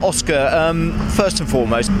Oscar, first and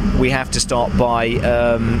foremost, we have to start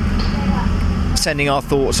by sending our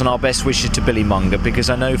thoughts and our best wishes to Billy Monger, because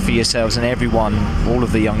I know for yourselves and everyone, all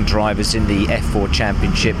of the young drivers in the F4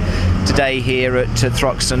 Championship today here at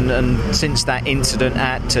Thruxton, and since that incident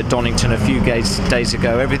at Donington a few days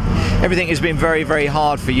ago, everything has been very, very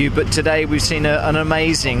hard for you. But today we've seen an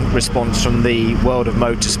amazing response from the world of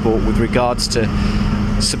motorsport with regards to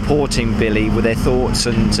supporting Billy with their thoughts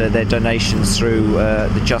and their donations through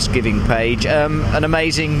the Just Giving page. An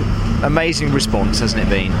amazing response, hasn't it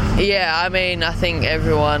been? Yeah, I mean, I think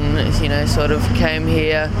everyone, sort of came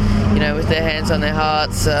here, with their hands on their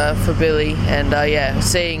hearts for Billy, and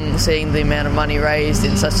seeing the amount of money raised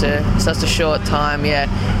in such a short time,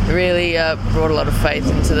 really brought a lot of faith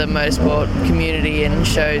into the motorsport community and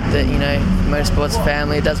showed that motorsport's a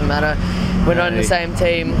family. It doesn't matter. We're not in the same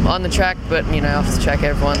team on the track, but off the track,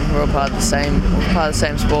 we're all part of the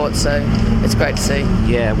same sport. So it's great to see.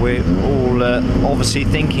 Yeah, we're all obviously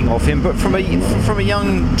thinking of him, but from a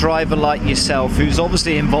young driver like yourself, who's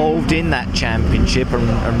obviously involved in that championship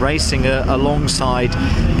and racing alongside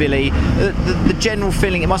Billy, the general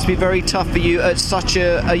feeling, it must be very tough for you at such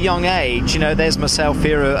a young age. There's myself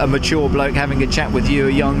here, a mature bloke, having a chat with you,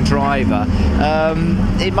 a young driver.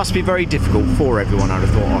 It must be very difficult for everyone, I'd have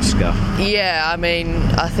thought, Oscar. Yeah, I mean,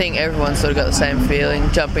 I think everyone's sort of got the same feeling.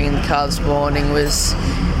 Jumping in the car this morning was,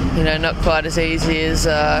 not quite as easy as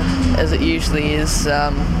it usually is.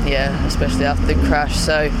 Especially after the crash.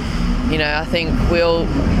 So, I think we all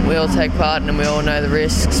take part and we all know the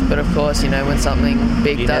risks. But of course, when something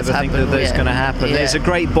big does happen, you never think that that's going to happen. Yeah. There's a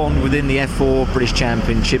great bond within the F4 British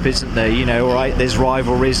Championship, isn't there? All right, there's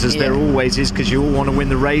rivalries, as there always is, because you all want to win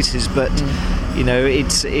the races. But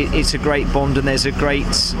it's a great bond, and there's a great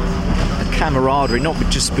camaraderie, not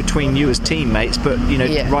just between you as teammates, but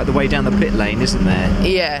right the way down the pit lane, isn't there?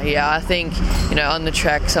 Yeah. I think on the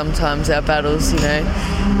track sometimes our battles, they're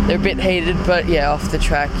a bit heated, but off the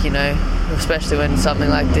track, especially when something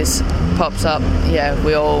like this pops up,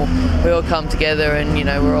 we all come together, and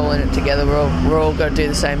we're all in it together. We're all got to do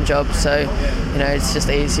the same job, so it's just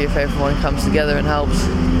easier if everyone comes together and helps.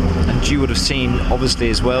 And you would have seen, obviously,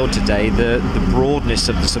 as well today, the broadness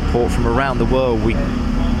of the support from around the world. We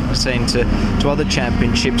were saying to other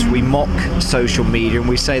championships, we mock social media, and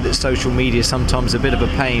we say that social media is sometimes a bit of a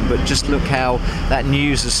pain, but just look how that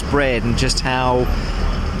news has spread, and just how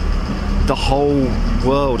the whole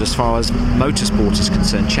world, as far as motorsport is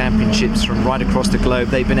concerned, championships from right across the globe,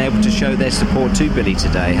 they've been able to show their support to Billy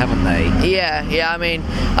today, haven't they? Yeah. I mean,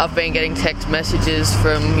 I've been getting text messages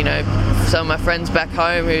from some of my friends back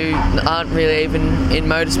home who aren't really even in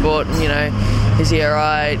motorsport. Is he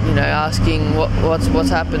alright? Asking what's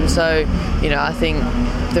happened. So I think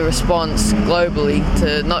the response globally,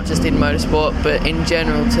 to not just in motorsport but in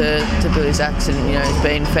general to Billy's accident, has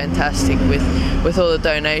been fantastic with all the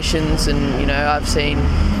donations, and I've seen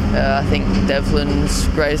I think Devlin's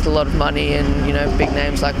raised a lot of money, and big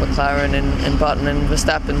names like McLaren and Button and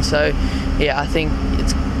Verstappen. So I think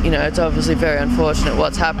it's obviously very unfortunate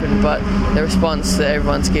what's happened, but the response that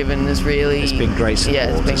everyone's given is really... It's been great support.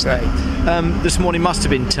 Yeah, it's been great. This morning must have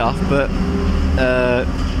been tough, but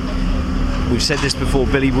we've said this before,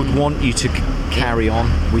 Billy would want you to carry on,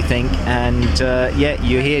 we think, and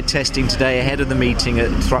you're here testing today ahead of the meeting at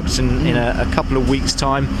Thruxton in a couple of weeks'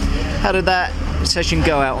 time. How did that session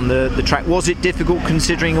go out on the track? Was it difficult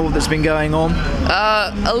considering all that's been going on?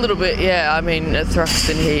 A little bit, yeah. I mean, at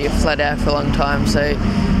Thruxton here, flat out for a long time, so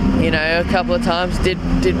a couple of times did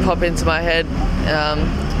pop into my head,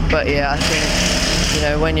 but I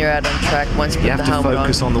think when you're out on track, once you put the helmet on, you have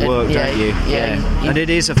to focus on the work, don't you? Yeah. And it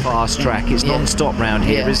is a fast track. It's non-stop round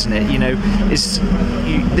here, isn't it? Is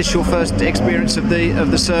this your first experience of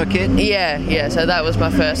the circuit? Yeah. So that was my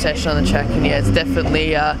first session on the track, and it's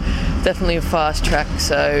definitely a fast track.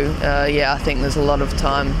 So I think there's a lot of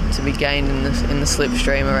time to be gained in the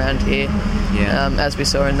slipstream around here. Yeah. As we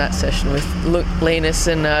saw in that session with Linus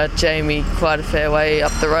and Jamie, quite a fair way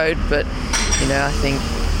up the road. But I think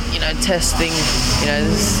testing,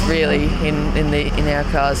 this really in our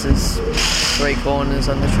cars there's 3 corners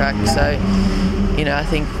on the track. So I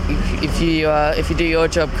think if you do your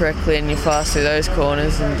job correctly and you fast through those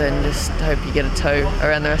corners, and then just hope you get a tow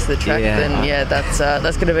around the rest of the track, then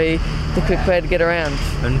that's going to be the quick way to get around.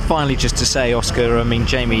 And finally, just to say, Oscar, I mean,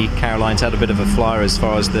 Jamie Caroline's had a bit of a flyer as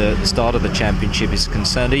far as the start of the championship is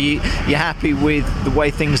concerned. Are you happy with the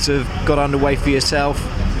way things have got underway for yourself?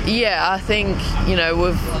 Yeah, I think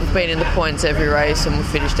we've been in the points every race, and we've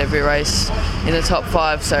finished every race in the top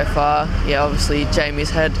 5 so far. Obviously Jamie's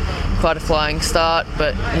had quite a flying start,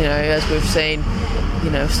 but as we've seen,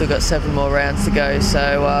 we've still got 7 more rounds to go,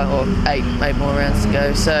 so or 8 more rounds to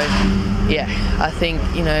go. So yeah, I think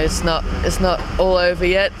it's not all over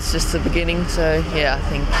yet. It's just the beginning. So yeah, I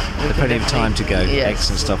think we've plenty of time to go. Yes.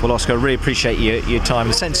 Excellent stuff. Well, Oscar, I really appreciate your time.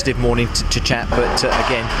 A sensitive morning to chat, but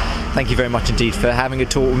again, thank you very much indeed for having a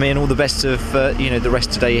talk with me, and all the best of the rest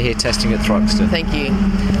of the day you're here testing at Thruxton. Thank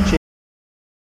you.